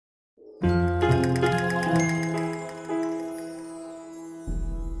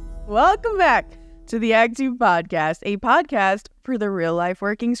Welcome back to the Act Two podcast, a podcast for the real-life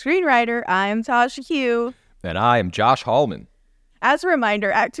working screenwriter. I am Tasha Hugh. And I am Josh Hallman. As a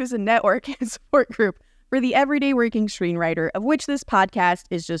reminder, Act Two is a network and support group for the everyday working screenwriter, of which this podcast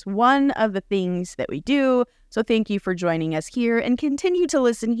is just one of the things that we do. So thank you for joining us here, and continue to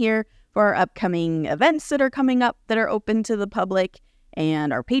listen here for our upcoming events that are coming up that are open to the public,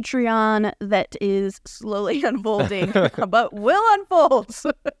 and our Patreon that is slowly unfolding, but will unfold.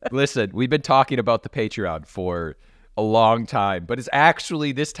 Listen, we've been talking about the Patreon for a long time, but it's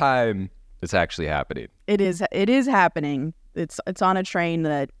actually, this time, it's actually happening. It is happening. It's on a train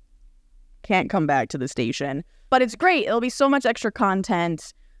that can't come back to the station. But it's great. It'll be so much extra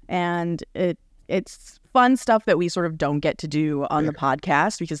content, and it's fun stuff that we sort of don't get to do on the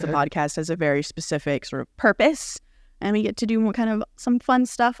podcast, because the podcast has a very specific sort of purpose, and we get to do kind of some fun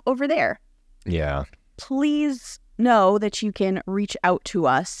stuff over there. Yeah. Please know that you can reach out to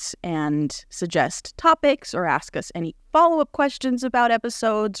us and suggest topics or ask us any follow-up questions about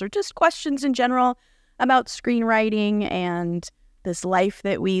episodes, or just questions in general about screenwriting and this life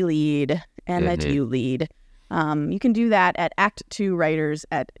that we lead and that you lead. You can do that at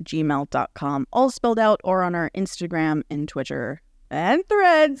ActTwoWriters@gmail.com, all spelled out, or on our Instagram and Twitter and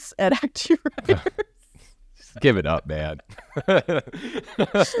Threads at ActTwoWriters. Give it up, man.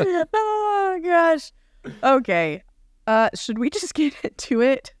 Oh, gosh. Okay. Should we just get to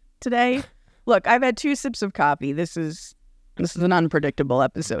it today? Look, I've had 2 sips of coffee. This is an unpredictable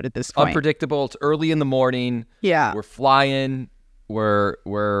episode at this point. Unpredictable. It's early in the morning. Yeah. We're flying. We're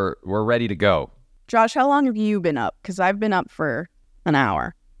ready to go. Josh, how long have you been up? Because I've been up for an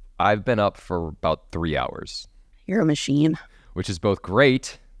hour. I've been up for about 3 hours. You're a machine. Which is both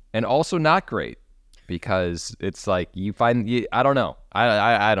great and also not great, because it's like I don't know.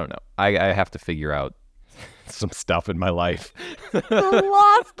 I don't know. I have to figure out some stuff in my life. The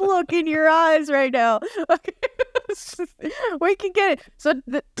lost look in your eyes right now. Okay. We can get it. So,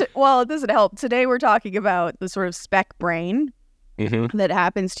 well, it doesn't help. Today we're talking about the sort of spec brain that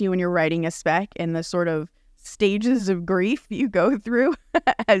happens to you when you're writing a spec, and the sort of stages of grief you go through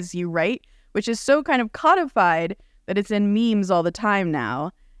as you write, which is so kind of codified that it's in memes all the time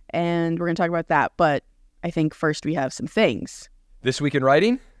now. And we're going to talk about that. But I think first we have some things. This week in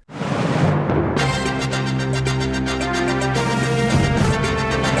writing?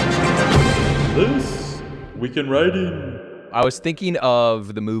 This week in writing. I was thinking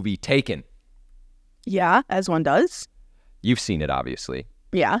of the movie Taken. Yeah, as one does. You've seen it, obviously.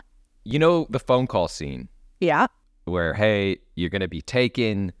 Yeah. You know the phone call scene? Yeah. Where, hey, you're going to be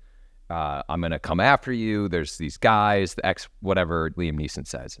taken. I'm going to come after you. There's these guys, the ex, whatever Liam Neeson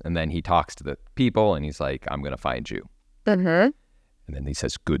says. And then he talks to the people and he's like, I'm going to find you. And then he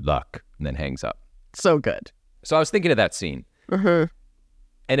says, good luck, and then hangs up. So good. So I was thinking of that scene. And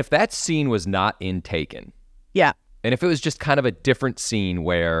if that scene was not in Taken. Yeah. And if it was just kind of a different scene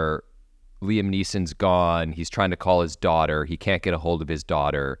where Liam Neeson's gone, he's trying to call his daughter, he can't get a hold of his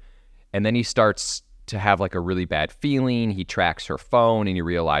daughter, and then he starts to have like a really bad feeling, he tracks her phone and he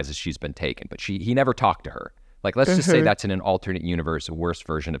realizes she's been taken, but he never talked to her. Like, let's just say that's in an alternate universe, a worse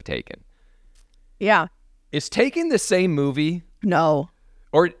version of Taken. Yeah. Is Taken the same movie? No.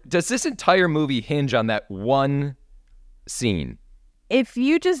 Or does this entire movie hinge on that one scene? If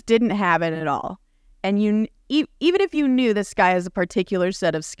you just didn't have it at all, and you even if you knew this guy has a particular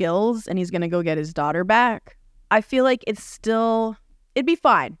set of skills and he's going to go get his daughter back, I feel like it'd be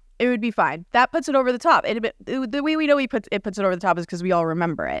fine. It would be fine. That puts it over the top. The way we know it puts it over the top is because we all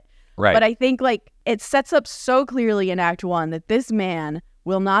remember it. Right. But I think like it sets up so clearly in Act 1 that this man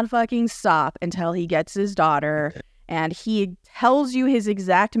will not fucking stop until he gets his daughter, and he tells you his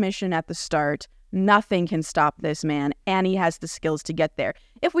exact mission at the start. Nothing can stop this man, and he has the skills to get there.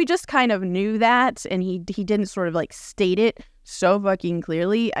 If we just kind of knew that, and he didn't sort of like state it so fucking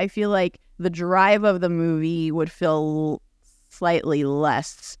clearly, I feel like the drive of the movie would feel slightly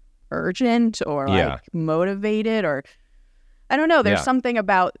less urgent or like motivated, or I don't know. There's something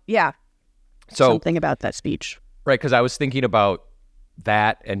about something about that speech. Right, because I was thinking about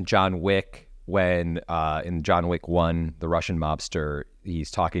that and John Wick when in John Wick 1, the Russian mobster,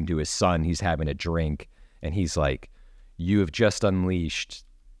 he's talking to his son, he's having a drink, and he's like, you have just unleashed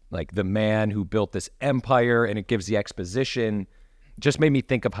like the man who built this empire, and it gives the exposition. Just made me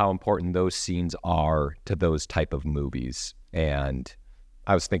think of how important those scenes are to those type of movies. And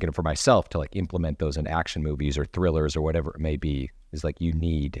I was thinking for myself to like implement those in action movies or thrillers or whatever it may be, is like you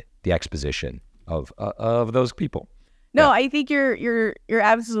need the exposition of those people. No, I think you're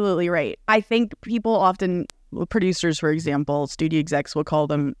absolutely right. I think people often, producers, for example, studio execs will call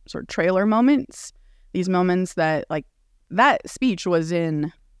them sort of trailer moments. These moments that, like, that speech was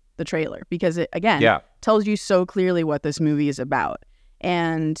in the trailer because it, again, Yeah. tells you so clearly what this movie is about.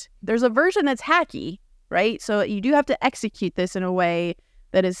 And there's a version that's hacky, right? So you do have to execute this in a way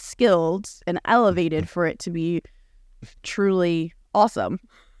that is skilled and elevated for it to be truly awesome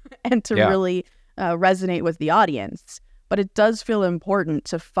and to really resonate with the audience. But it does feel important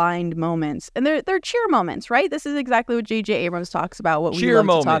to find moments. And they're cheer moments, right? This is exactly what J.J. Abrams talks about, what we love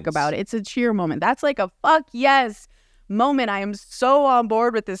to talk about. It's a cheer moment. That's like a fuck yes moment. I am so on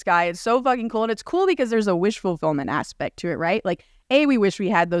board with this guy. It's so fucking cool. And it's cool because there's a wish fulfillment aspect to it, right? Like, we wish we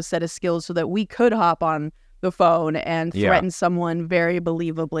had those set of skills so that we could hop on the phone and threaten someone very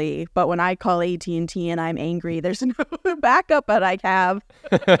believably. But when I call AT&T and I'm angry, there's no backup that I have.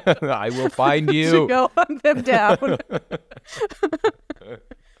 I will find you. To go hunt them down.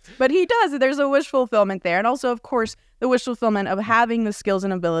 But he does. There's a wish fulfillment there. And also, of course, the wish fulfillment of having the skills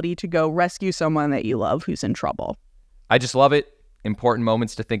and ability to go rescue someone that you love who's in trouble. I just love it. Important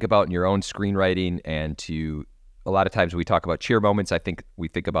moments to think about in your own screenwriting, and to a lot of times we talk about cheer moments. I think we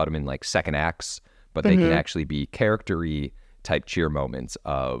think about them in like second acts, but they can actually be character-y type cheer moments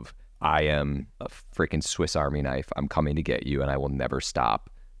of, I am a freaking Swiss Army knife. I'm coming to get you and I will never stop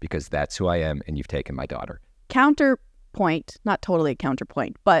because that's who I am and you've taken my daughter. Counterpoint, not totally a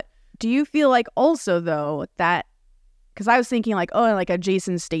counterpoint, but do you feel like also though that, because I was thinking like, oh, like a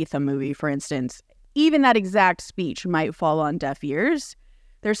Jason Statham movie, for instance, even that exact speech might fall on deaf ears.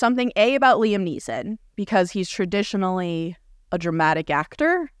 There's something about Liam Neeson because he's traditionally a dramatic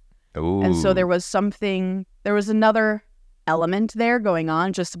actor. Ooh. And so there was another element there going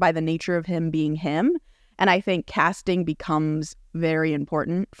on just by the nature of him being him. And I think casting becomes very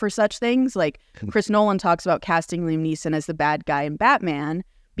important for such things. Like Chris Nolan talks about casting Liam Neeson as the bad guy in Batman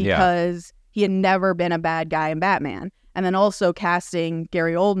because he had never been a bad guy in Batman. And then also casting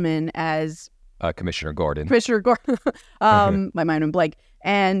Gary Oldman as Commissioner Gordon. My mind went blank.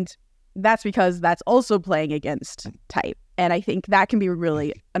 And that's because that's also playing against type. And I think that can be a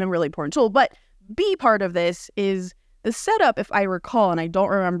really important tool. But B part of this is the setup, if I recall, and I don't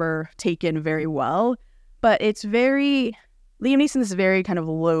remember taken very well, but it's Liam Neeson is very kind of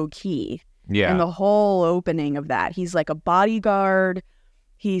low key. Yeah. And the whole opening of that, he's like a bodyguard.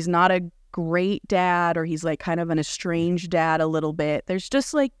 He's not a great dad, or he's like kind of an estranged dad a little bit. There's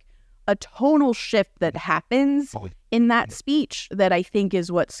just like a tonal shift that happens in that speech that I think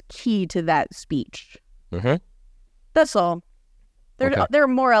is what's key to that speech. Mm-hmm. That's all. There are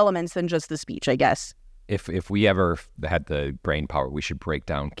more elements than just the speech, I guess. If we ever had the brain power, we should break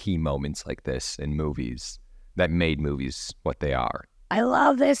down key moments like this in movies that made movies what they are. I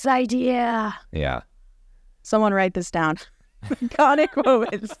love this idea. Yeah. Someone write this down. Iconic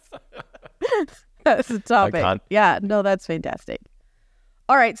moments. That's the topic. Yeah, no, that's fantastic.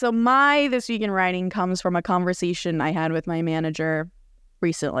 All right, so my This Week in Writing comes from a conversation I had with my manager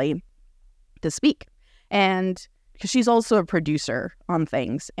recently to speak. And because she's also a producer on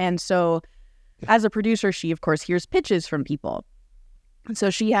things. And so as a producer, she, of course, hears pitches from people. And so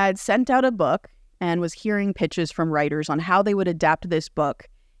she had sent out a book and was hearing pitches from writers on how they would adapt this book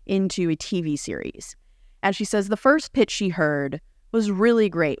into a TV series. And she says the first pitch she heard was really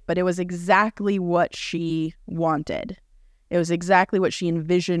great, but it was exactly what she wanted. It was exactly what she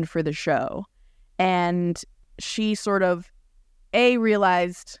envisioned for the show. And she sort of,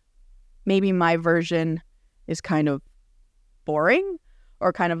 realized maybe my version is kind of boring,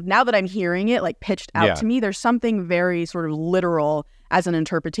 or kind of, now that I'm hearing it like pitched out to me, there's something very sort of literal as an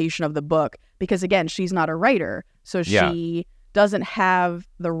interpretation of the book. Because again, she's not a writer. So she doesn't have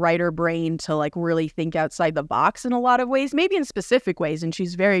the writer brain to like really think outside the box in a lot of ways, maybe in specific ways. And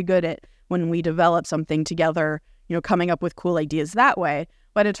she's very good at, when we develop something together, coming up with cool ideas that way.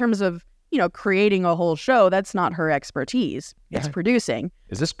 But in terms of, creating a whole show, that's not her expertise. It's producing.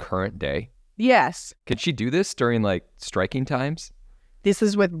 Is this current day? Yes. Could she do this during like striking times? This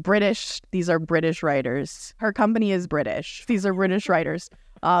is with these are British writers. Her company is British. These are British writers.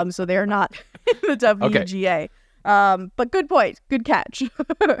 So they're not the WGA. Okay. But good point. Good catch.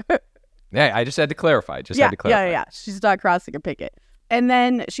 Yeah, I just had to clarify. Yeah. She's not crossing a picket. And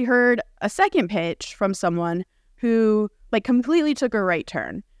then she heard a second pitch from someone who like completely took a right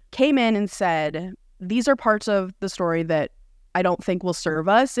turn, came in and said, these are parts of the story that I don't think will serve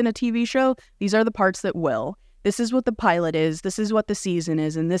us in a TV show. These are the parts that will. This is what the pilot is. This is what the season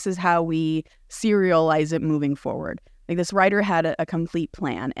is. And this is how we serialize it moving forward. Like, this writer had a complete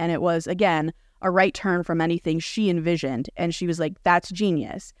plan. And it was, again, a right turn from anything she envisioned. And she was like, that's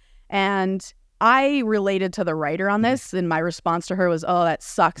genius. And I related to the writer on this. And my response to her was, oh, that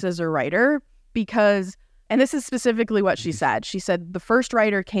sucks as a writer. Because, and this is specifically what she said. She said, the first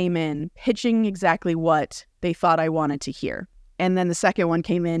writer came in pitching exactly what they thought I wanted to hear. And then the second one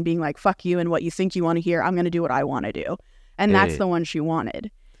came in being like, fuck you and what you think you want to hear. I'm going to do what I want to do. And that's the one she wanted.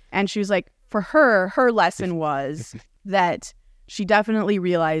 And she was like, for her lesson was that she definitely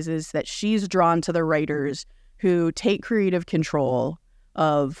realizes that she's drawn to the writers who take creative control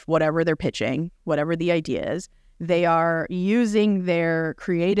of whatever they're pitching, whatever the idea is. They are using their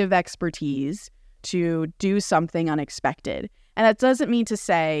creative expertise to do something unexpected. And that doesn't mean to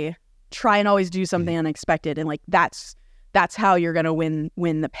say, try and always do something unexpected and like that's how you're going to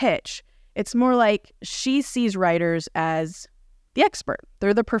win the pitch. It's more like she sees writers as the expert.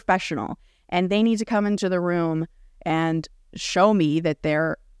 They're the professional, and they need to come into the room and show me that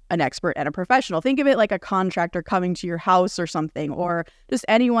they're an expert and a professional. Think of it like a contractor coming to your house or something, or just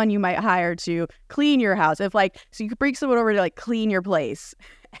anyone you might hire to clean your house. If like, so you could bring someone over to like clean your place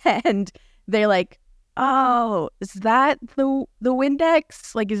and they're like, oh, is that the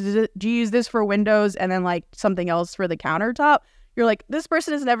Windex? Like, do you use this for windows and then like something else for the countertop? You're like, this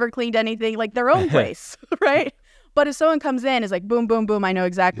person has never cleaned anything like their own place, right? But if someone comes in, is like, boom, boom, boom, I know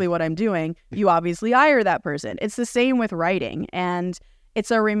exactly what I'm doing. You obviously hire that person. It's the same with writing. And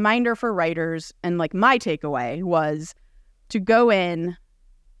it's a reminder for writers. And like my takeaway was to go in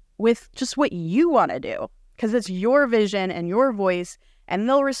with just what you want to do, because it's your vision and your voice, and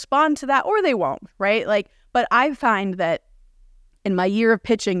they'll respond to that or they won't, right? Like, but I find that in my year of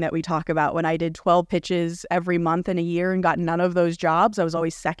pitching that we talk about, when I did 12 pitches every month in a year and got none of those jobs, I was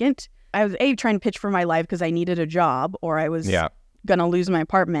always second. I was trying to pitch for my life because I needed a job or I was going to lose my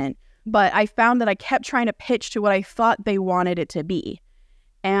apartment. But I found that I kept trying to pitch to what I thought they wanted it to be.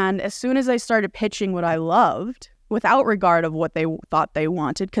 And as soon as I started pitching what I loved, without regard of what they thought they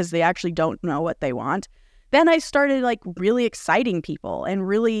wanted, because they actually don't know what they want, then I started like really exciting people and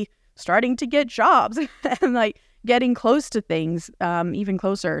really starting to get jobs and like getting close to things, even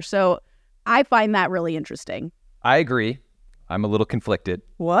closer. So I find that really interesting. I agree. I'm a little conflicted.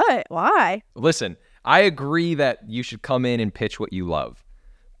 What? Why? Listen, I agree that you should come in and pitch what you love.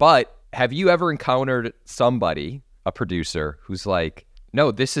 But have you ever encountered somebody, a producer, who's like,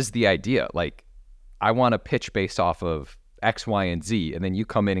 no, this is the idea. Like, I want to pitch based off of X, Y, and Z. And then you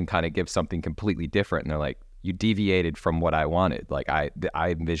come in and kind of give something completely different. And they're like, you deviated from what I wanted. Like, I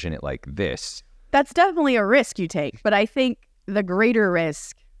envision it like this. That's definitely a risk you take. But I think the greater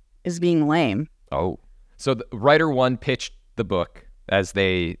risk is being lame. Oh. So the writer one pitched the book as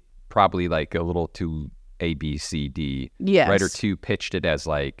they probably like a little too A, B, C, D. Yes. Writer two pitched it as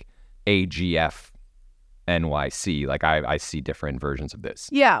like AGF NYC. Like I see different versions of this.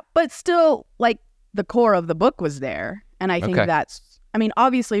 Yeah, but still, like, the core of the book was there. And I think that's, I mean,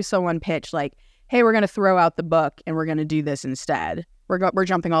 obviously if someone pitched like, hey, we're going to throw out the book and we're going to do this instead. We're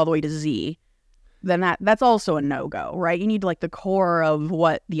jumping all the way to Z. Then that's also a no-go, right? You need like the core of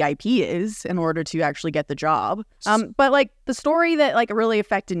what the IP is in order to actually get the job. But like the story that like really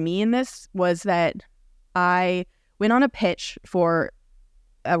affected me in this was that I went on a pitch for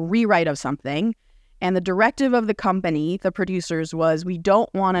a rewrite of something, and the directive of the company, the producers, was we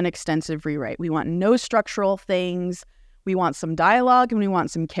don't want an extensive rewrite. We want no structural things. We want some dialogue and we want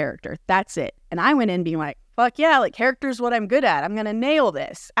some character. That's it. And I went in being like, fuck yeah, like character's what I'm good at. I'm going to nail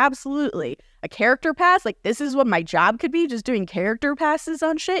this. Absolutely. A character pass, like this is what my job could be, just doing character passes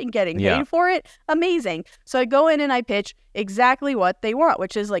on shit and getting paid for it. Amazing. So I go in and I pitch exactly what they want,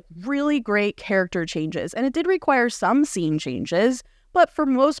 which is like really great character changes. And it did require some scene changes, but for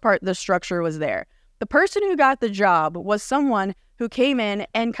most part, the structure was there. The person who got the job was someone who came in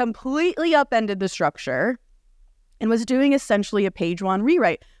and completely upended the structure and was doing essentially a page one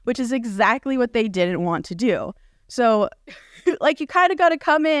rewrite, which is exactly what they didn't want to do. So like you kind of got to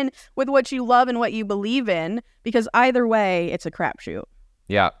come in with what you love and what you believe in, because either way, it's a crapshoot.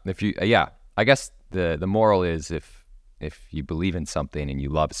 Yeah. I guess the moral is if you believe in something and you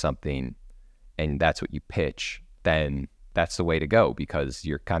love something and that's what you pitch, then that's the way to go, because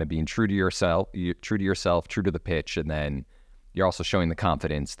you're kind of being true to yourself, true to the pitch. And then you're also showing the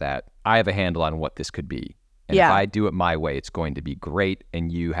confidence that I have a handle on what this could be. And if I do it my way, it's going to be great.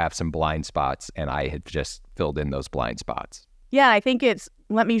 And you have some blind spots, and I had just filled in those blind spots. Yeah, I think it's,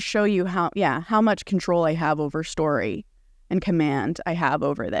 let me show you how much control I have over story and command I have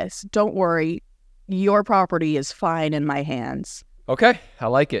over this. Don't worry, your property is fine in my hands. Okay, I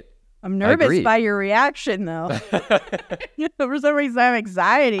like it. I'm nervous by your reaction, though. For some reason, I have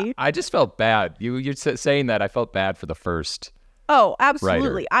anxiety. I just felt bad. You're saying that. I felt bad for the first. Oh,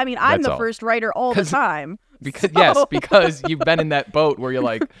 absolutely. Writer. I mean, I'm the first writer all the time. Because you've been in that boat where you're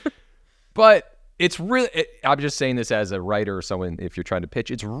like, but it's really, I'm just saying this as a writer or someone, if you're trying to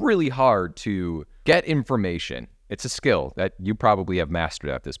pitch, it's really hard to get information. It's a skill that you probably have mastered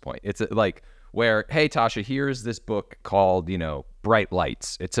at this point. It's like where, hey, Tasha, here's this book called, Bright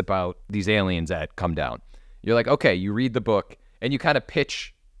Lights. It's about these aliens that come down. You're like, okay, you read the book and you kind of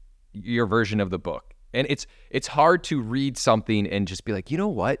pitch your version of the book. And it's hard to read something and just be like, you know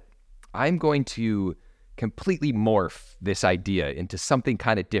what? I'm going to completely morph this idea into something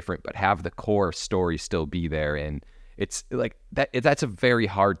kind of different, but have the core story still be there. And it's like that's a very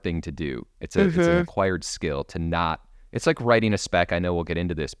hard thing to do. It's an acquired skill to not. It's like writing a spec. I know we'll get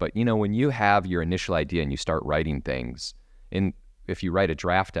into this, but when you have your initial idea and you start writing things, and if you write a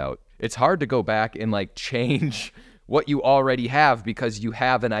draft out, it's hard to go back and like change what you already have because you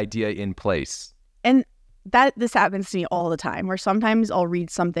have an idea in place. And this happens to me all the time, where sometimes I'll read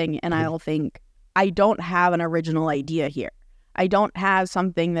something and I'll think, I don't have an original idea here. I don't have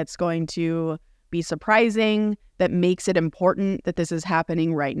something that's going to be surprising, that makes it important that this is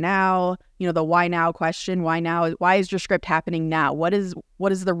happening right now. The why now question, why now? Why is your script happening now? What is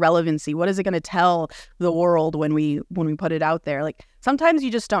the relevancy? What is it going to tell the world when we put it out there? Like, sometimes you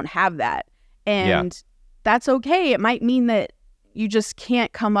just don't have that. And that's okay. It might mean that you just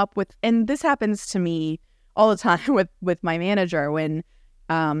can't come up with, and this happens to me all the time with my manager when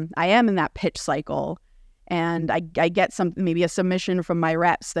I am in that pitch cycle. And I get maybe a submission from my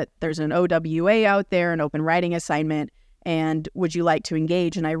reps that there's an OWA out there, an open writing assignment, and would you like to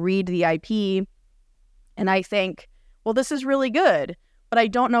engage? And I read the IP and I think, well, this is really good, but I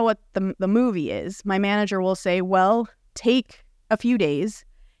don't know what the movie is. My manager will say, well, take a few days.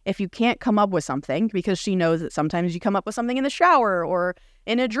 If you can't come up with something, because she knows that sometimes you come up with something in the shower or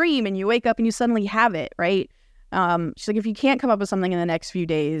in a dream and you wake up and you suddenly have it, right? She's like, if you can't come up with something in the next few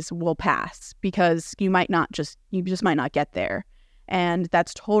days, we'll pass, because you just might not get there. And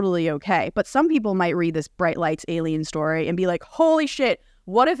that's totally okay. But some people might read this Bright Lights alien story and be like, holy shit,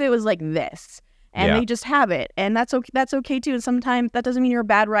 what if it was like this? And they just have it. And that's okay too. And sometimes that doesn't mean you're a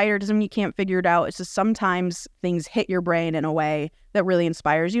bad writer. It doesn't mean you can't figure it out. It's just sometimes things hit your brain in a way that really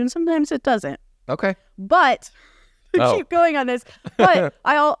inspires you. And sometimes it doesn't. Okay. But keep going on this. But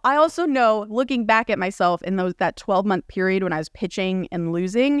I also know, looking back at myself in that 12-month period when I was pitching and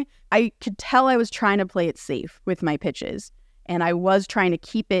losing, I could tell I was trying to play it safe with my pitches. And I was trying to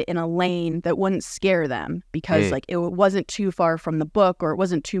keep it in a lane that wouldn't scare them, because like it wasn't too far from the book, or it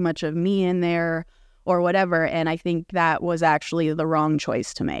wasn't too much of me in there or whatever. And I think that was actually the wrong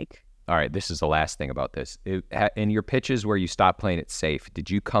choice to make. All right, this is the last thing about this. In your pitches where you stop playing it safe, did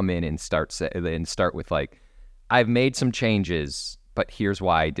you come in and start with like, I've made some changes, but here's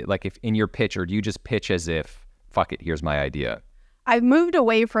why I did? Like, if in your pitch, or do you just pitch as if, fuck it, here's my idea? I've moved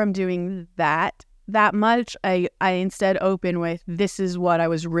away from doing that much. I instead open with, this is what I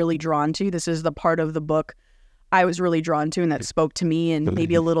was really drawn to. This is the part of the book I was really drawn to and that spoke to me, and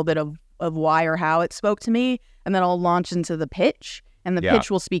maybe a little bit of why or how it spoke to me. And then I'll launch into the pitch, and the pitch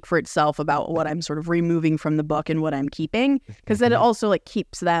will speak for itself about what I'm sort of removing from the book and what I'm keeping, because then it also like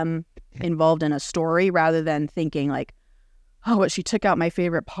keeps them involved in a story, rather than thinking like, oh, what, she took out my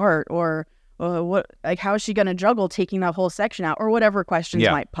favorite part, or what, like, how is she going to juggle taking that whole section out, or whatever questions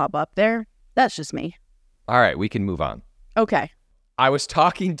might pop up there. That's just me. All right, we can move on. Okay. I was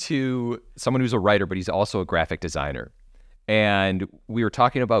talking to someone who's a writer, but he's also a graphic designer. And we were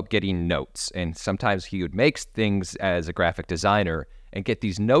talking about getting notes. And sometimes he would make things as a graphic designer and get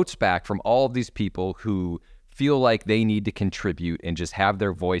these notes back from all of these people who feel like they need to contribute and just have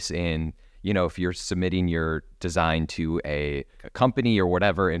their voice in, if you're submitting your design to a company or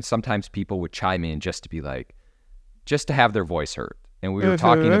whatever. And sometimes people would chime in just to have their voice heard. And we were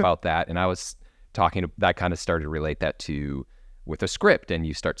talking about that, and I was that kind of started to relate that to with a script, and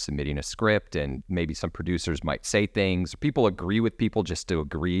you start submitting a script, and maybe some producers might say things. People agree with people just to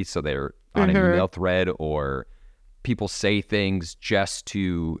agree, so they're on an email thread, or people say things just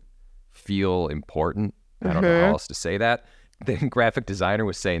to feel important. I don't know how else to say that. The graphic designer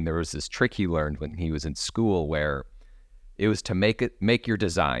was saying there was this trick he learned when he was in school where it was to make your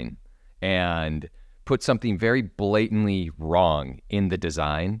design and put something very blatantly wrong in the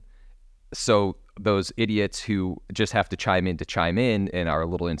design. So those idiots who just have to chime in and are a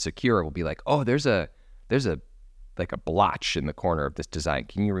little insecure will be like, oh, there's a like a blotch in the corner of this design.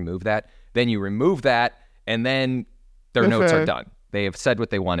 Can you remove that? Then you remove that, and then their notes are done. They have said what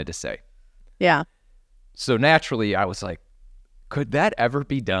they wanted to say. Yeah. So naturally, I was like, could that ever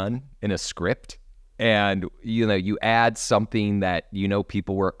be done in a script? And, you add something that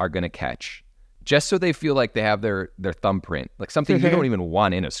people are going to catch, just so they feel like they have their thumbprint, like something you don't even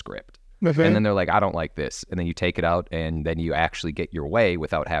want in a script. And then they're like, I don't like this. And then you take it out, and then you actually get your way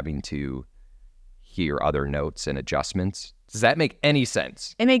without having to hear other notes and adjustments. Does that make any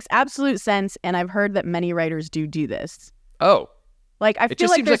sense? It makes absolute sense. And I've heard that many writers do this. Oh, Like, I It feel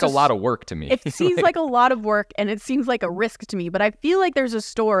just like seems like a lot of work to me. It seems like a lot of work, and it seems like a risk to me. But I feel like there's a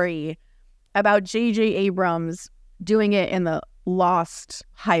story about J.J. Abrams doing it in the Lost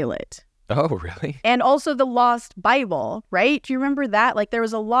pilot. Oh, really? And also the Lost Bible, right? Do you remember that? Like, there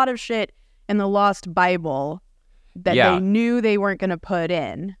was a lot of shit in the Lost Bible that they knew they weren't going to put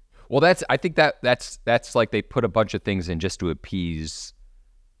in. Well, I think that's like they put a bunch of things in just to appease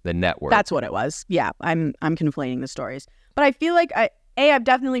the network. That's what it was. Yeah, I'm conflating the stories. But I feel like I've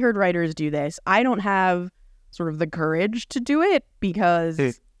definitely heard writers do this. I don't have sort of the courage to do it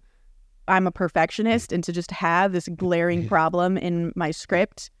because I'm a perfectionist, and to just have this glaring problem in my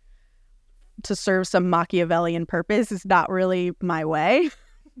script to serve some Machiavellian purpose is not really my way.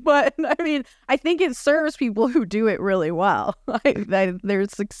 But I mean, I think it serves people who do it really well.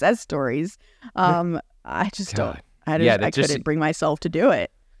 There's success stories. I just don't. I couldn't bring myself to do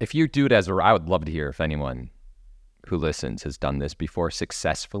it. If you do it I would love to hear if anyone who listens has done this before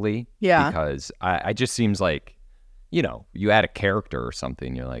successfully. Yeah. Because I just seems like, you add a character or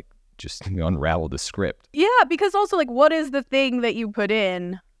something, you're like, just unravel the script. Yeah, because also, like, what is the thing that you put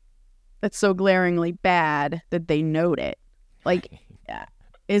in that's so glaringly bad that they note it? Like,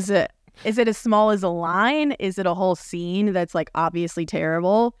 is it as small as a line? Is it a whole scene that's, like, obviously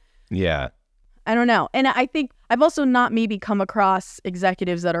terrible? Yeah. I don't know. And I think I've also not maybe come across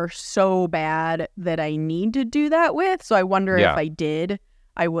executives that are so bad that I need to do that with. So I wonder if I did,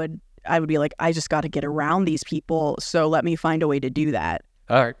 I would be like, I just got to get around these people. So let me find a way to do that.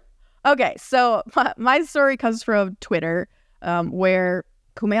 All right. Okay. So my story comes from Twitter, where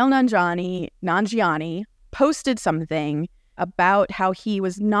Kumail Nanjiani posted something about how he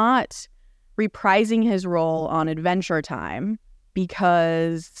was not reprising his role on Adventure Time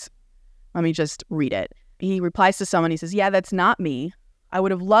because... Let me just read it. He replies to someone. He says, "Yeah, that's not me. I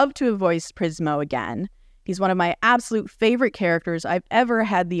would have loved to have voiced Prismo again. He's one of my absolute favorite characters I've ever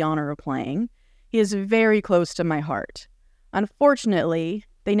had the honor of playing. He is very close to my heart. Unfortunately,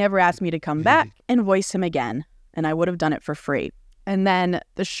 they never asked me to come back and voice him again, and I would have done it for free." And then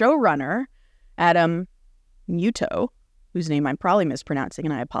the showrunner, Adam Muto, whose name I'm probably mispronouncing,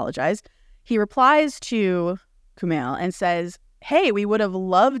 and I apologize, he replies to Kumail and says, "Hey, we would have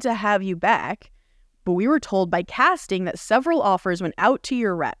loved to have you back, but we were told by casting that several offers went out to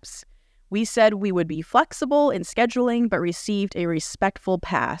your reps. We said we would be flexible in scheduling, but received a respectful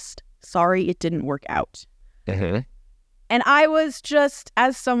pass. Sorry, it didn't work out." Mm-hmm. And I was just,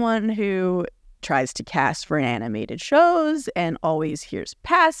 as someone who tries to cast for animated shows and always hears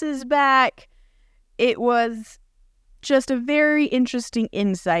passes back, it was just a very interesting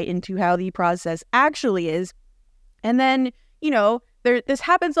insight into how the process actually is. And then, this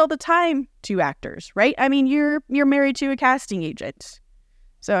happens all the time to actors, right? I mean, you're married to a casting agent,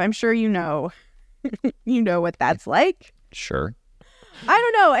 so I'm sure you know what that's like. Sure. I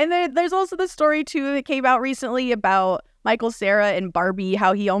don't know. And there's also the story too that came out recently about Michael Cera and Barbie,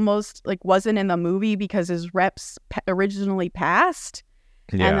 how he almost wasn't in the movie because his reps originally passed,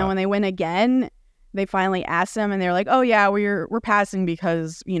 and then when they went again, they finally asked him, and they're like, "Oh yeah, we're passing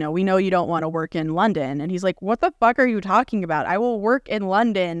because we know you don't want to work in London." And he's like, "What the fuck are you talking about? I will work in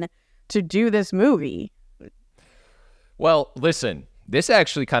London to do this movie." Well, listen, this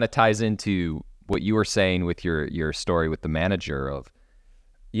actually kind of ties into what you were saying with your story with the manager of,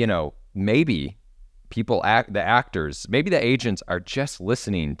 maybe the actors, maybe the agents are just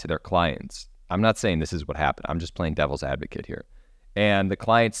listening to their clients. I'm not saying this is what happened. I'm just playing devil's advocate here. And the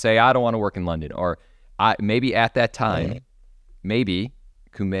clients say, "I don't want to work in London." Or maybe at that time, maybe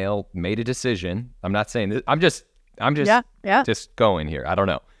Kumail made a decision. I'm not saying this. I'm just just going here. I don't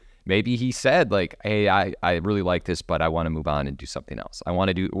know. Maybe he said "Hey, I really like this, but I want to move on and do something else. I want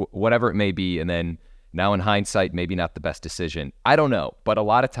to do whatever it may be." And then now in hindsight, maybe not the best decision. I don't know. But a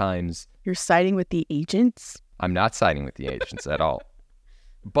lot of times... You're siding with the agents? I'm not siding with the agents at all.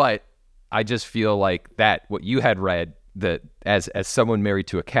 But I just feel like that what you had read, that as someone married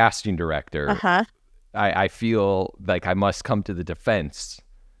to a casting director, I feel like I must come to the defense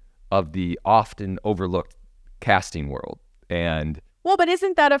of the often overlooked casting world. And well, but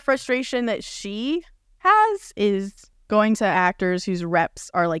isn't that a frustration that she has, is going to actors whose reps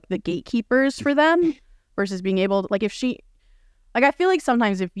are the gatekeepers for them versus being able to, if she, I feel like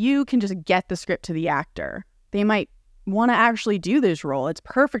sometimes if you can just get the script to the actor, they might want to actually do this role. It's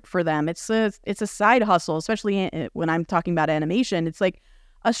perfect for them. It's a side hustle, especially when I'm talking about animation. It's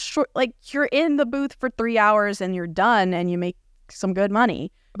a short, you're in the booth for 3 hours and you're done and you make some good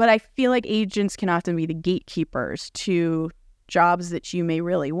money. But I feel like agents can often be the gatekeepers to jobs that you may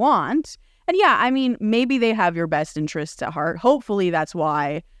really want. And yeah, I mean, maybe they have your best interests at heart. Hopefully that's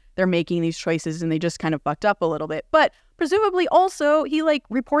why they're making these choices and they just kind of fucked up a little bit. But presumably also he like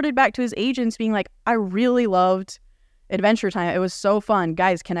reported back to his agents being like, I really loved Adventure Time. It was so fun.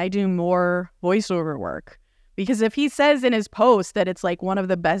 Guys, can I do more voiceover work? Because if he says in his post that it's like one of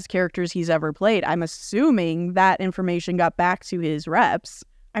the best characters he's ever played, I'm assuming that information got back to his reps.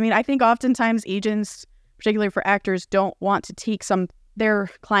 I mean, I think oftentimes agents, particularly for actors, don't want to take their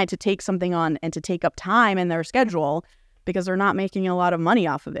client to take something on and to take up time in their schedule because they're not making a lot of money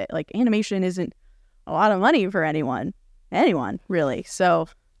off of it. Like, animation isn't a lot of money for anyone really. So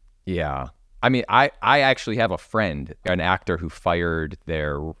yeah. I mean, I actually have a friend, an actor, who fired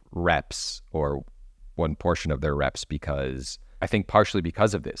their reps, or one portion of their reps, because I think partially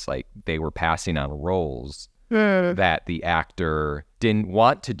because of this. Like, they were passing on roles that the actor didn't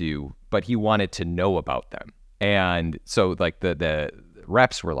want to do, but he wanted to know about them. And so like the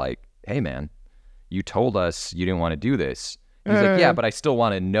reps were like, hey man, you told us you didn't want to do this. And he's like, yeah, but I still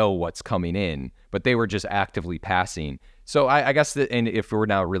want to know what's coming in. But they were just actively passing. So I guess that, and if we're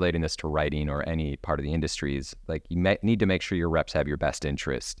now relating this to writing or any part of the industries, like, you need to make sure your reps have your best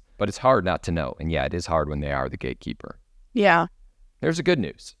interest. But it's hard not to know. And yeah, it is hard when they are the gatekeeper. Yeah. There's the good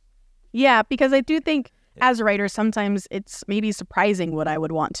news. Yeah, because I do think as a writer, sometimes it's maybe surprising what I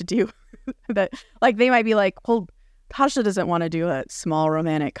would want to do. That, like, they might be like, well, Tasha doesn't want to do a small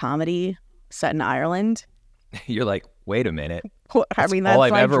romantic comedy set in Ireland. You're like, wait a minute. I mean, that's all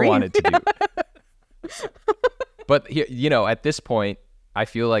I've my ever dream. wanted to do. But, you know, at this point, I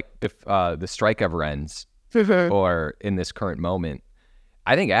feel like if the strike ever ends, or in this current moment,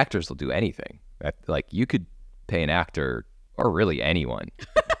 I think actors will do anything. Like, you could pay an actor, or really anyone,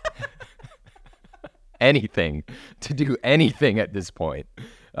 anything, to do anything at this point,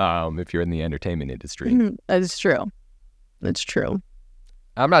 if you're in the entertainment industry. That's true. That's true.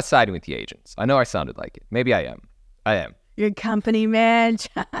 I'm not siding with the agents. I know I sounded like it. Maybe I am. You're a company man,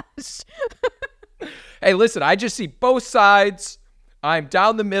 Josh. Hey, listen, I just see both sides. I'm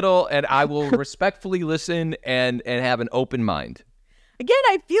down the middle, and I will respectfully listen and have an open mind. Again,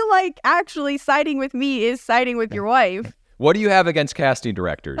 I feel like actually siding with me is siding with your wife. What do you have against casting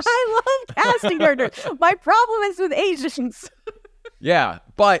directors? I love casting directors. My problem is with agents. Yeah,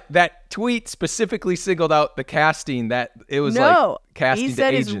 but that tweet specifically singled out the casting, that it was like casting he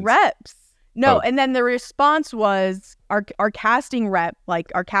said to agents. his reps. No, and then the response was our casting rep,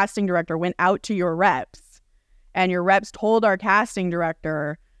 like our casting director went out to your reps, and your reps told our casting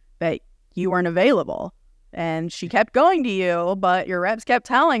director that you weren't available. And she kept going to you, but your reps kept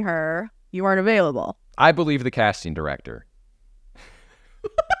telling her you weren't available. I believe the casting director.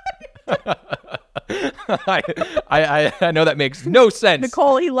 I know that makes no sense.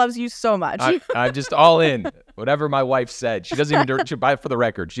 Nicole, he loves you so much. I'm just all in. Whatever my wife said. She doesn't even do, for the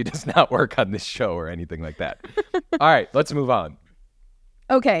record, she does not work on this show or anything like that. All right, let's move on.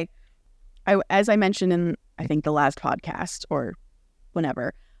 Okay. As I mentioned in, I think, the last podcast or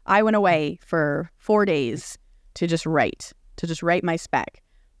whenever, I went away for 4 days to just write my spec,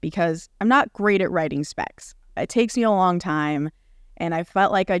 because I'm not great at writing specs. It takes me a long time, and I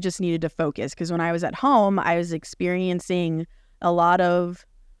felt like I just needed to focus, because when I was at home, I was experiencing a lot of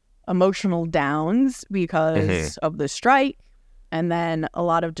emotional downs because of the strike, and then a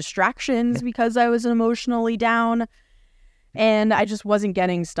lot of distractions because I was emotionally down, and I just wasn't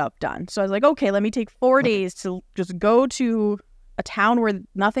getting stuff done. So I was like, okay, let me take 4 days to just go to a town where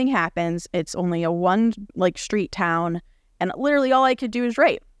nothing happens. It's only a one street town, and literally all I could do is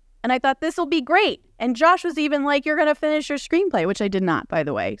write. And I thought, this will be great. And Josh was even like, you're going to finish your screenplay, which I did not, by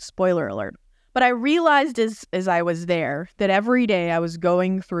the way. Spoiler alert. But I realized as I was there that every day I was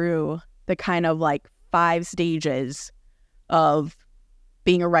going through the kind of 5 stages of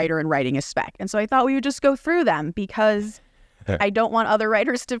being a writer and writing a spec. And so I thought we would just go through them, because I don't want other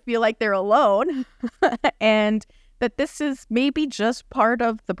writers to feel like they're alone and that this is maybe just part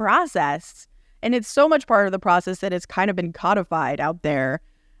of the process. And it's so much part of the process that it's kind of been codified out there,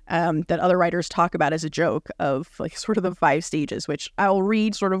 that other writers talk about as a joke of sort of the 5 stages, which I'll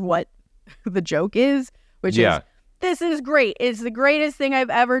read sort of what the joke is, which is, this is great. It's the greatest thing I've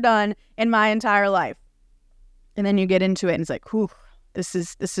ever done in my entire life. And then you get into it and it's like, whew, this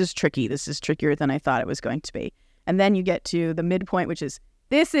is tricky. This is trickier than I thought it was going to be. And then you get to the midpoint, which is,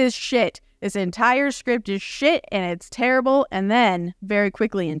 this is shit. This entire script is shit and it's terrible. And then very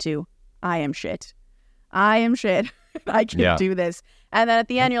quickly into, I am shit. I am shit. I can't do this. And then at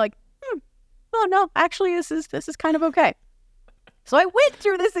the end, you're like, oh no, actually, this is kind of okay. So I went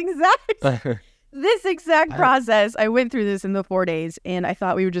through this exact process. I went through this in the 4 days, and I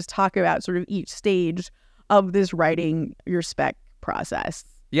thought we would just talk about sort of each stage of this writing your spec process.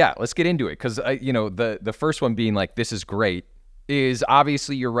 Yeah, let's get into it, because the first one being this is great is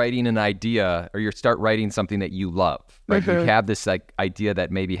obviously you're writing an idea, or you start writing something that you love. Right? You have this like idea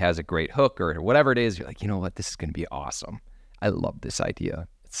that maybe has a great hook or whatever it is. You're like, you know what? This is going to be awesome. I love this idea.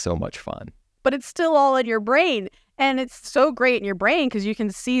 It's so much fun. But it's still all in your brain. And it's so great in your brain because you can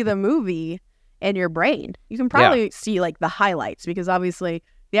see the movie in your brain. You can probably see like the highlights, because obviously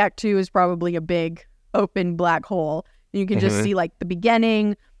the act 2 is probably a big open black hole. And you can just see like the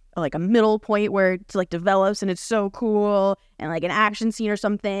beginning, like a middle point where it like develops and it's so cool, and like an action scene or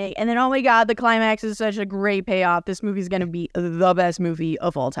something, and then oh my god, the climax is such a great payoff. This movie's gonna be the best movie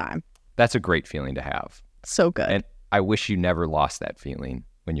of all time. That's a great feeling to have. So good. And I wish you never lost that feeling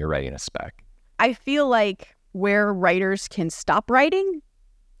when you're writing a spec. I feel like where writers can stop writing,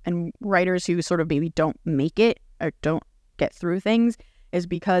 and writers who sort of maybe don't make it or don't get through things, is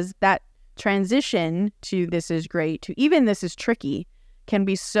because that transition to this is great to even this is tricky can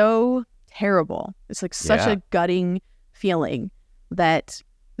be so terrible. It's like such a gutting feeling that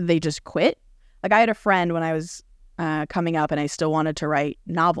they just quit. Like I had a friend when I was coming up and I still wanted to write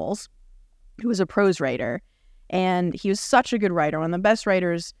novels, who was a prose writer, and he was such a good writer, one of the best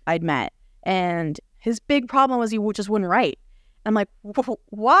writers I'd met. And his big problem was he just wouldn't write. I'm like,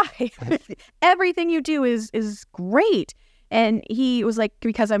 why? Everything you do is great. And he was like,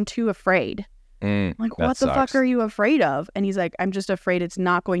 because I'm too afraid. I'm like, what the fuck are you afraid of? And he's like, I'm just afraid it's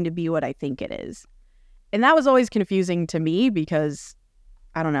not going to be what I think it is. And that was always confusing to me because,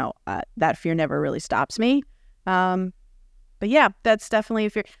 I don't know, that fear never really stops me. But yeah, that's definitely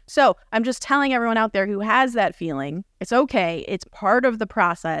a fear. So I'm just telling everyone out there who has that feeling, it's okay. It's part of the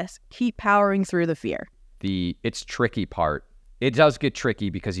process. Keep powering through the fear. It's tricky part. It does get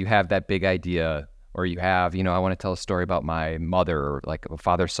tricky because you have that big idea, or you have, I want to tell a story about my mother, or like a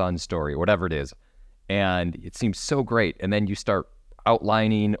father-son story, or whatever it is. And it seems so great. And then you start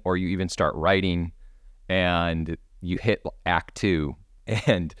outlining, or you even start writing, and you hit act 2.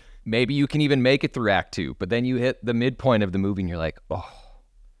 And maybe you can even make it through act 2. But then you hit the midpoint of the movie and you're like, oh,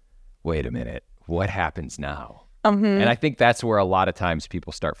 wait a minute. What happens now? And I think that's where a lot of times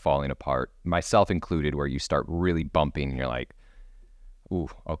people start falling apart, myself included, where you start really bumping and you're like, ooh,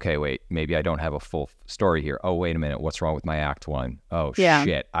 okay, wait, maybe I don't have a full story here. Oh, wait a minute, what's wrong with my act 1? Oh,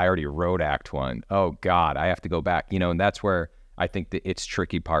 shit, I already wrote act 1. Oh, God, I have to go back. And that's where I think the it's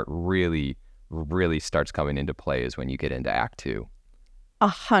tricky part really, really starts coming into play, is when you get into act 2.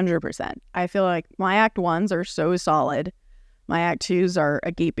 100%. I feel like my act 1s are so solid. My act 2s are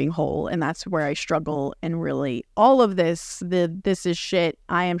a gaping hole, and that's where I struggle. And really, all of this is shit,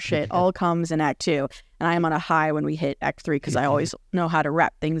 I am shit, all comes in act 2. And I am on a high when we hit act 3 because I always know how to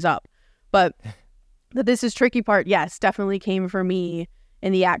wrap things up. But the this is tricky part, yes, definitely came for me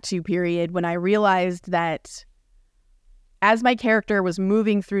in the act 2 period, when I realized that as my character was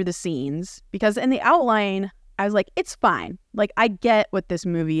moving through the scenes, because in the outline, I was like, it's fine. Like, I get what this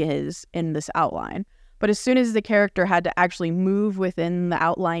movie is in this outline. But as soon as the character had to actually move within the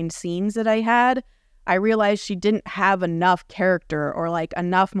outlined scenes that I had, I realized she didn't have enough character, or like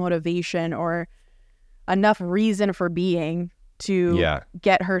enough motivation, or enough reason for being to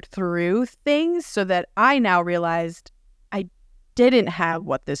get her through things, so that I now realized I didn't have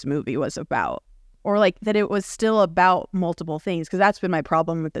what this movie was about, or like that it was still about multiple things. Because that's been my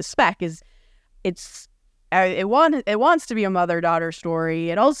problem with the spec, is it wants to be a mother-daughter story.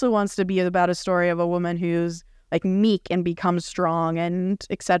 It also wants to be about a story of a woman who's like meek and becomes strong, and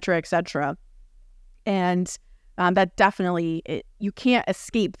et cetera, et cetera. And that definitely, you can't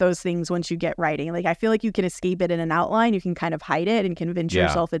escape those things once you get writing. Like, I feel like you can escape it in an outline. You can kind of hide it and convince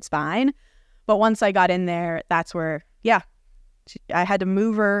yourself it's fine. But once I got in there, that's where, I had to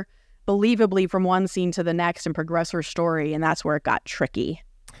move her believably from one scene to the next and progress her story. And that's where it got tricky.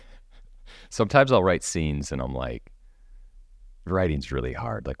 Sometimes I'll write scenes and I'm like, writing's really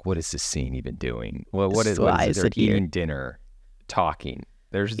hard. Like, what is this scene even doing? Well, what is it? They're eating dinner, talking.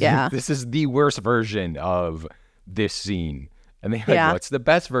 This is the worst version of this scene. And they're like, what's the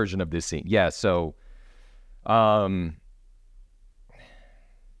best version of this scene? Yeah, so it's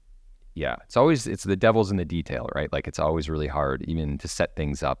the devil's in the detail, right? Like, it's always really hard even to set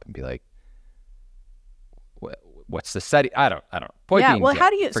things up and be like, what's the setting? I don't know.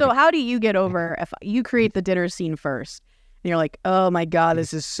 How do you get over if you create the dinner scene first and you're like, oh my God,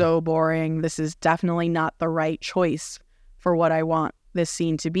 this is so boring. This is definitely not the right choice for what I want this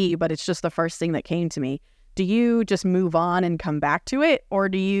scene to be, but it's just the first thing that came to me. Do you just move on and come back to it, or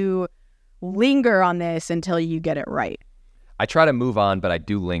do you linger on this until you get it right? I try to move on, but I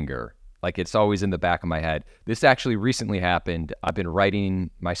do linger. Like, it's always in the back of my head. This actually recently happened. I've been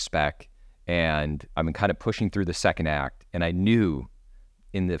writing my spec, and I've been kind of pushing through the second act, and I knew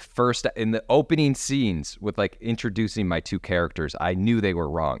in the opening scenes with like introducing my two characters, I knew they were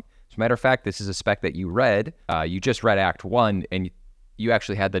wrong. As a matter of fact, this is a spec that you read. You just read Act 1, and you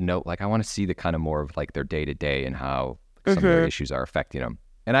actually had the note, like, I want to see the kind of more of like their day-to-day and how some of their issues are affecting them.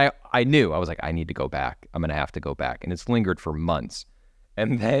 And I knew, I was like, I need to go back. I'm going to have to go back. And it's lingered for months.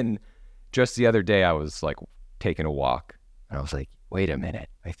 And then just the other day, I was like taking a walk, and I was like, wait a minute.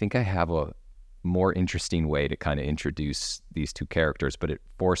 I think I have a more interesting way to kind of introduce these two characters, but it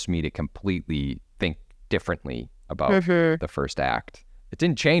forced me to completely think differently about the first act. It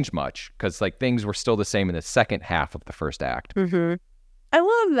didn't change much because like things were still the same in the second half of the first act. I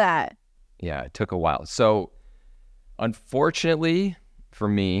love that. Yeah, it took a while. So unfortunately for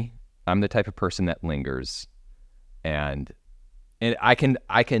me, I'm the type of person that lingers, and I can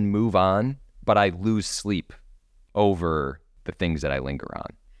move on, but I lose sleep over the things that I linger on.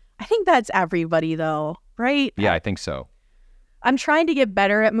 I think that's everybody though, right? Yeah, I think so. I'm trying to get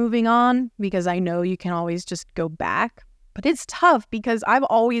better at moving on because I know you can always just go back. But it's tough because I've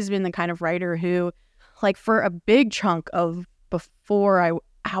always been the kind of writer who, like, for a big chunk of before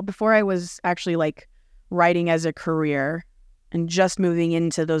I was actually like writing as a career and just moving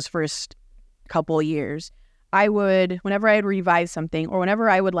into those first couple years, I would, whenever I'd revise something or whenever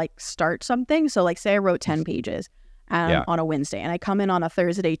I would like start something, so like say I wrote 10 pages on a Wednesday and I come in on a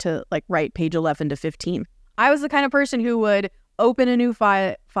Thursday to like write page 11 to 15. I was the kind of person who would open a new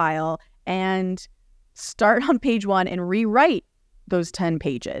file and start on page 1 and rewrite those 10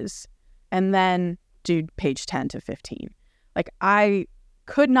 pages and then do page 10 to 15. Like, I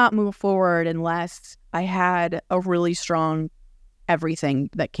could not move forward unless I had a really strong everything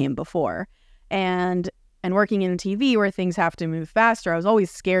that came before. And working in TV where things have to move faster, I was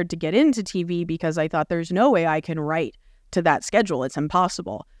always scared to get into TV because I thought there's no way I can write to that schedule. It's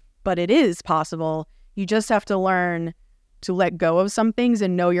impossible. But it is possible. You just have to learn to let go of some things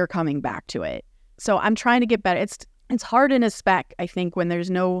and know you're coming back to it. So I'm trying to get better. It's hard in a spec, I think, when there's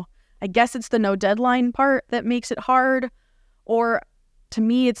I guess it's the no deadline part that makes it hard. Or to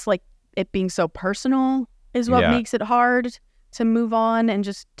me, it's like it being so personal is what makes it hard to move on and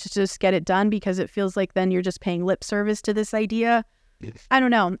just get it done, because it feels like then you're just paying lip service to this idea. I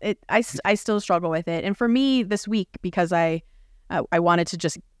don't know. I still struggle with it. And for me this week, because I wanted to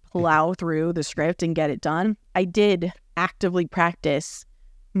just plow through the script and get it done, I did actively practice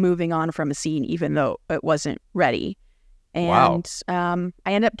moving on from a scene even though it wasn't ready. And I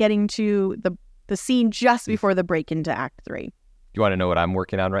ended up getting to the scene just before the break into Act 3. You want to know what I'm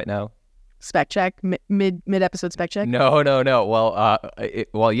working on right now? Spec check, mid episode spec check. No.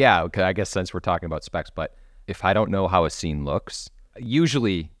 Well, yeah. Okay, I guess since we're talking about specs, but if I don't know how a scene looks,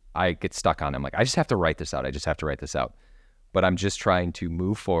 usually I get stuck on it. I'm like, I just have to write this out. But I'm just trying to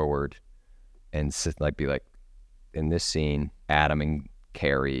move forward and be like, in this scene, Adam and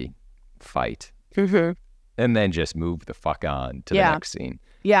Carrie fight, and then just move the fuck on to the next scene.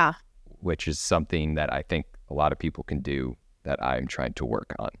 Yeah, which is something that I think a lot of people can do that I'm trying to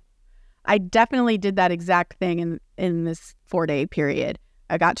work on. I definitely did that exact thing in this 4-day period.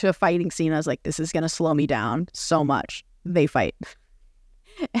 I got to a fighting scene. I was like, this is going to slow me down so much. They fight.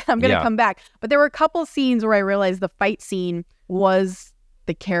 And I'm going to come back. But there were a couple scenes where I realized the fight scene was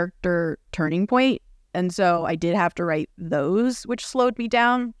the character turning point. And so I did have to write those, which slowed me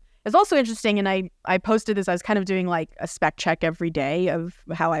down. It's also interesting, and I posted this. I was kind of doing like a spec check every day of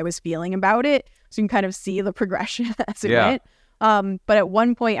how I was feeling about it. So you can kind of see the progression as it went. But at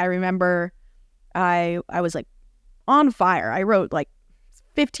one point, I remember I was like on fire. I wrote like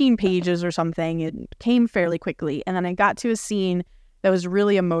 15 pages or something. It came fairly quickly. And then I got to a scene that was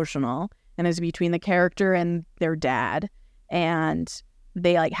really emotional. And it was between the character and their dad. And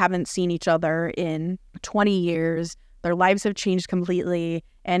they like haven't seen each other in 20 years. Their lives have changed completely.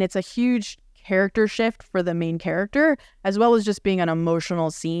 And it's a huge character shift for the main character, as well as just being an emotional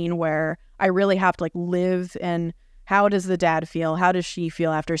scene where I really have to like live and how does the dad feel? How does she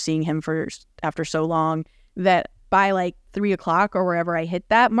feel after seeing him after so long? That by like 3 o'clock or wherever I hit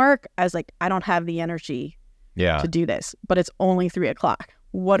that mark, I was like, I don't have the energy to do this, but it's only 3 o'clock.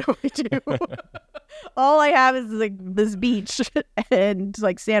 What do I do? All I have is like this beach and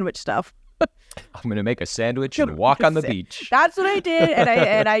like sandwich stuff. I'm going to make a sandwich and walk on the beach. That's what I did.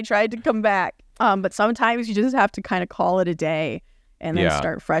 And I tried to come back. But sometimes you just have to kind of call it a day and then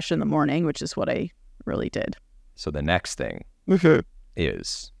start fresh in the morning, which is what I really did. So the next thing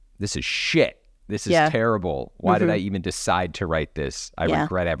is, this is shit. This is terrible. Why did I even decide to write this? I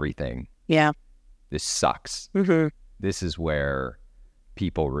regret everything. Yeah. This sucks. This is where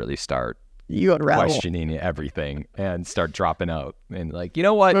people really start questioning everything and start dropping out. And like, you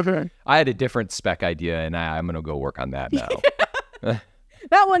know what? I had a different spec idea and I'm going to go work on that now.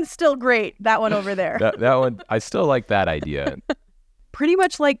 That one's still great. That one over there. That one, I still like that idea. Pretty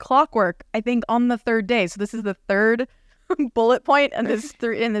much like clockwork, I think, on the third day. So this is the third bullet point in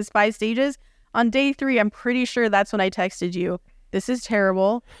this 5 stages. On day 3, I'm pretty sure that's when I texted you. This is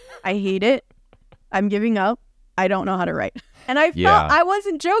terrible. I hate it. I'm giving up. I don't know how to write. And I felt I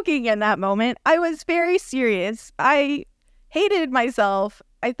wasn't joking in that moment. I was very serious. I hated myself.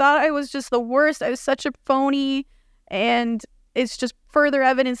 I thought I was just the worst. I was such a phony. And it's just further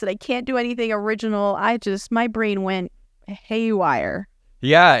evidence that I can't do anything original. My brain went haywire.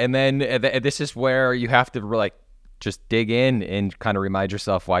 Yeah. And then this is where you have to like just dig in and kind of remind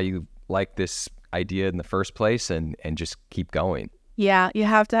yourself why you like this idea in the first place and just keep going. Yeah. You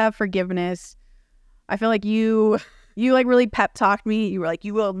have to have forgiveness. I feel like you like really pep talked me. You were like,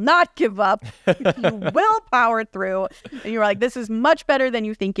 you will not give up. You will power through. And you were like, this is much better than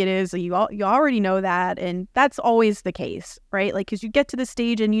you think it is. You already know that. And that's always the case, right? Like, because you get to the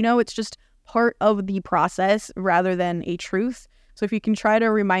stage and it's just part of the process rather than a truth. So if you can try to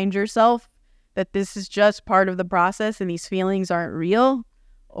remind yourself that this is just part of the process and these feelings aren't real,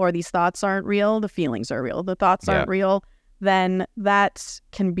 or these thoughts aren't real, the feelings are real, the thoughts aren't real, then that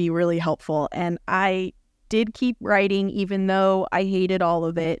can be really helpful. And I did keep writing even though I hated all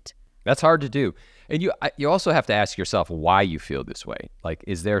of it. That's hard to do. And you also have to ask yourself why you feel this way. Like,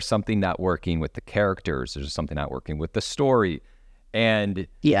 is there something not working with the characters? Is there something not working with the story? And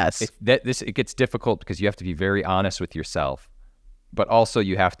yes, it gets difficult because you have to be very honest with yourself, but also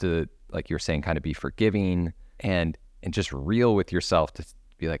you have to, like you're saying, kind of be forgiving and just real with yourself to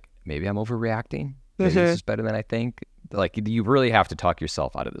be like, maybe I'm overreacting. Maybe this is better than I think. Like, you really have to talk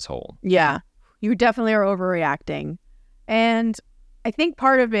yourself out of this hole. Yeah, you definitely are overreacting. And I think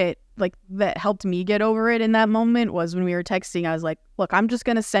part of it, like, that helped me get over it in that moment was when we were texting, I was like, look, I'm just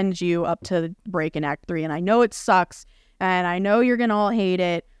going to send you up to break in Act 3. And I know it sucks. And I know you're going to all hate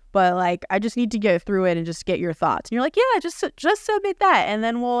it. But, like, I just need to get through it and just get your thoughts. And you're like, yeah, just submit that. And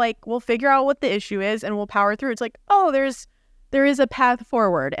then we'll figure out what the issue is and we'll power through. It's like, oh, there is a path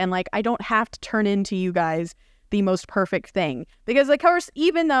forward. And, like, I don't have to turn into you guys the most perfect thing. Because, of course,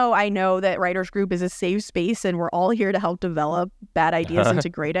 even though I know that Writers Group is a safe space and we're all here to help develop bad ideas into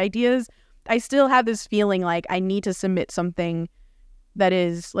great ideas, I still have this feeling like I need to submit something that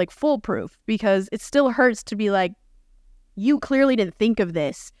is, like, foolproof. Because it still hurts to be like, you clearly didn't think of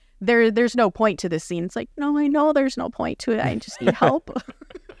this. There's no point to this scene. It's like, no, I know there's no point to it. I just need help.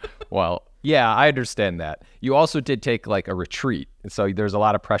 Well, yeah, I understand that. You also did take like a retreat. So there's a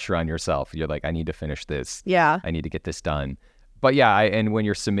lot of pressure on yourself. You're like, I need to finish this. Yeah. I need to get this done. But yeah, and when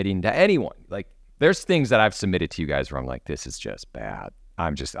you're submitting to anyone, like there's things that I've submitted to you guys where I'm like, this is just bad.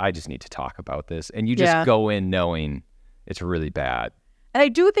 I just need to talk about this. And you just go in knowing it's really bad. And I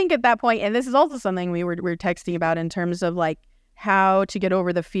do think at that point, and this is also something we were texting about in terms of like how to get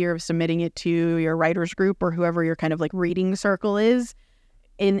over the fear of submitting it to your writers group or whoever your kind of like reading circle is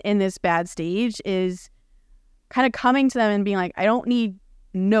in this bad stage, is kind of coming to them and being like, I don't need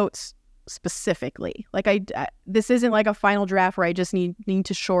notes specifically. Like this isn't like a final draft where I just need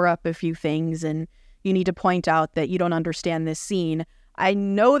to shore up a few things and you need to point out that you don't understand this scene. I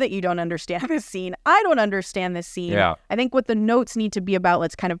know that you don't understand this scene. I don't understand this scene. Yeah. I think what the notes need to be about,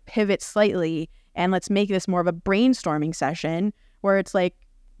 let's kind of pivot slightly and let's make this more of a brainstorming session where it's like,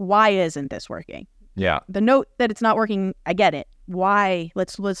 why isn't this working? Yeah. The note that it's not working, I get it. Why?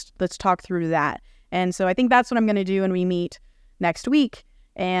 Let's talk through that. And so I think that's what I'm going to do when we meet next week.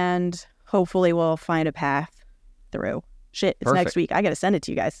 And hopefully we'll find a path through. Shit, it's Perfect. Next week. I got to send it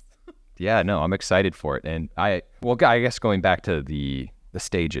to you guys. Yeah, no, I'm excited for it. And I guess going back to the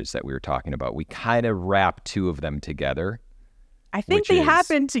stages that we were talking about, we kind of wrap 2 of them together. I think they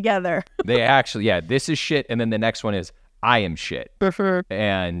happen together. They actually, this is shit. And then the next one is, I am shit.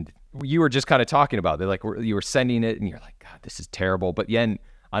 And you were just kind of talking about it. Like you were sending it and you're like, God, this is terrible. But then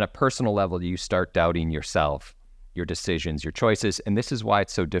on a personal level, you start doubting yourself, your decisions, your choices. And this is why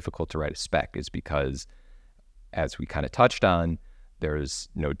it's so difficult to write a spec, is because, as we kind of touched on, there's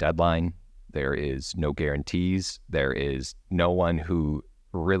no deadline. There is no guarantees. There is no one who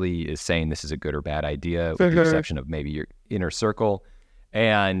really is saying this is a good or bad idea, with the exception of maybe your inner circle.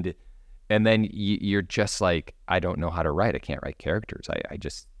 And then you're just like, I don't know how to write. I can't write characters.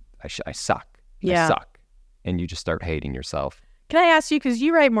 I suck. Yeah. I suck. And you just start hating yourself. Can I ask you, because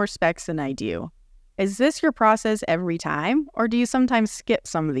you write more specs than I do, is this your process every time? Or do you sometimes skip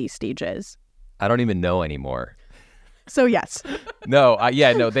some of these stages? I don't even know anymore. So yes. No,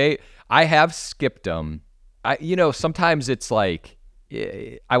 I have skipped them. Sometimes it's like,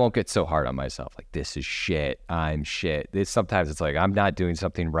 I won't get so hard on myself. Like, this is shit. I'm shit. Sometimes it's like, I'm not doing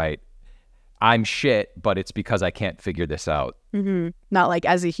something right. I'm shit, but it's because I can't figure this out. Mm-hmm. Not like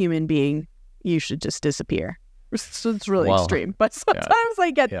as a human being, you should just disappear. It's really extreme, but sometimes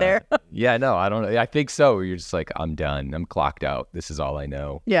I get there. Yeah, no, I don't know. I think so. You're just like, I'm done. I'm clocked out. This is all I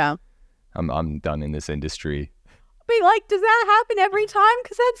know. Yeah. I'm done in this industry. But like, does that happen every time?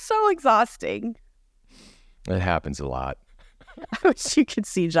 Because that's so exhausting. It happens a lot. I wish you could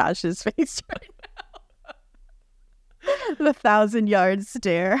see Josh's face right now. The 1,000-yard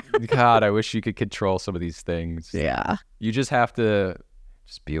stare. God, I wish you could control some of these things. Yeah. You just have to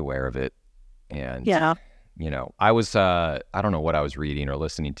just be aware of it. And, I was, I don't know what I was reading or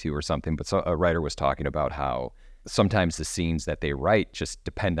listening to or something, but a writer was talking about how sometimes the scenes that they write just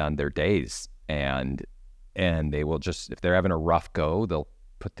depend on their days. And they will just, if they're having a rough go, they'll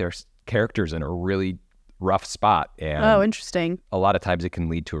put their characters in a really rough spot. And interesting. A lot of times it can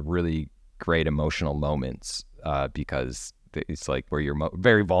lead to really great emotional moments because it's like where you're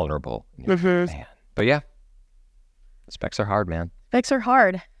very vulnerable. Man. But yeah, specs are hard, man. Specs are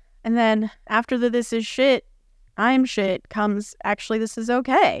hard. And then after the this is shit, I'm shit comes actually this is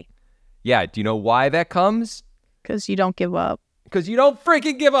okay. Yeah, do you know why that comes? Because you don't give up. Because you don't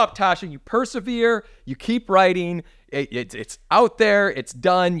freaking give up, Tasha. You persevere. You keep writing. It's out there. It's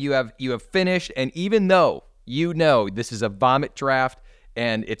done. You have finished. And even though you know this is a vomit draft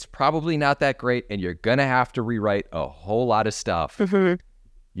and it's probably not that great and you're going to have to rewrite a whole lot of stuff,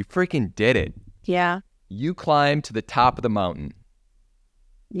 you freaking did it. Yeah. You climbed to the top of the mountain.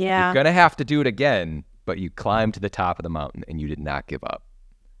 Yeah. You're going to have to do it again, but you climbed to the top of the mountain and you did not give up.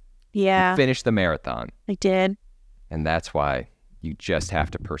 Yeah. You finished the marathon. I did. And that's why you just have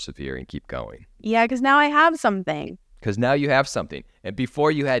to persevere and keep going. Yeah, because now I have something. Because now you have something. And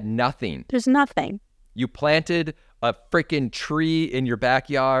before you had nothing. There's nothing. You planted a freaking tree in your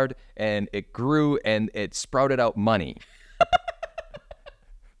backyard and it grew and it sprouted out money.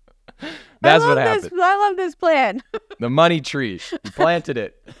 That's what happened. I love this plan. The money tree. You planted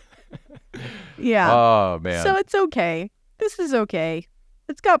it. Yeah. Oh, man. So it's okay. This is okay.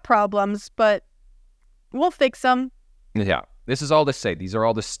 It's got problems, but we'll fix them. Yeah. This is all to say. These are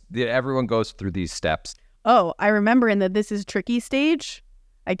all everyone goes through these steps. Oh, I remember in the this is tricky stage,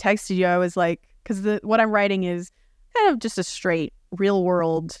 I texted you. I was like, because what I'm writing is kind of just a straight real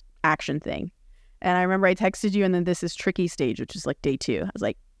world action thing. And I remember I texted you and then this is tricky stage, which is like day 2. I was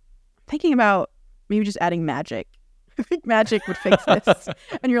like, thinking about maybe just adding magic. I think magic would fix this.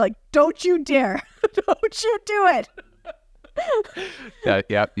 And you're like, don't you dare. Don't you do it.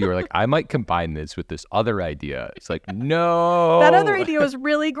 Yeah, you were like, I might combine this with this other idea. It's like, no. That other idea was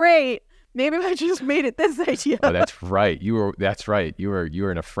really great. Maybe I just made it this idea. Oh, that's right. That's right. You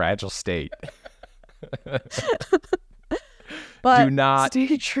were in a fragile state. But do not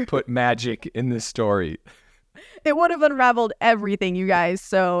put magic in this story. It would have unraveled everything, you guys.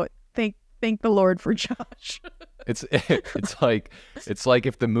 So thank the Lord for Josh. It's like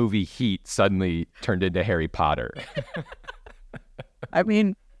if the movie Heat suddenly turned into Harry Potter. I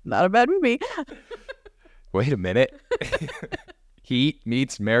mean, not a bad movie. Wait a minute. Heat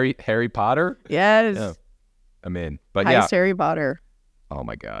meets Harry Potter? Yes. Yeah. I'm in. But Heist Harry Potter. Oh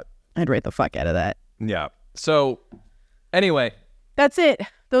my God. I'd write the fuck out of that. Yeah. So anyway. That's it.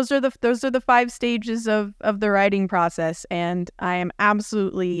 Those are the 5 stages of the writing process. And I am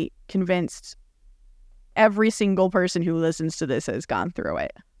absolutely convinced every single person who listens to this has gone through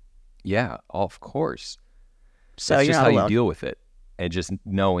it. Yeah, of course. So that's you're just not how alone. you deal with it. And just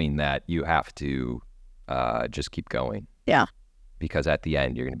knowing that you have to just keep going. Yeah. Because at the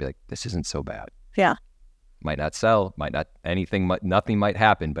end, you're going to be like, this isn't so bad. Yeah. Might not sell, nothing might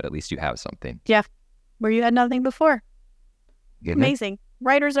happen, but at least you have something. Yeah. Where you had nothing before. Amazing.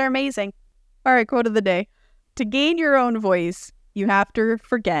 Writers are amazing. All right, quote of the day. To gain your own voice, you have to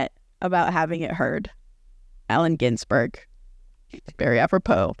forget about having it heard. Allen Ginsberg. Very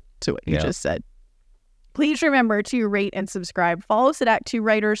apropos to what you just said. Please remember to rate and subscribe. Follow us at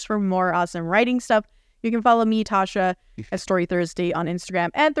ActTwoWriters for more awesome writing stuff. You can follow me, Tasha, at Story Thursday on Instagram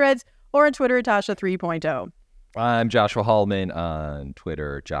and Threads, or on Twitter, Tasha 3.0. I'm Joshua Hallman on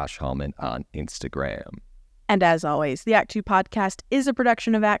Twitter, Josh Hallman on Instagram. And as always, the Act 2 podcast is a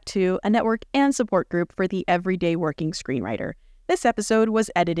production of Act 2, a network and support group for the everyday working screenwriter. This episode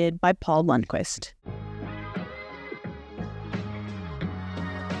was edited by Paul Lundquist.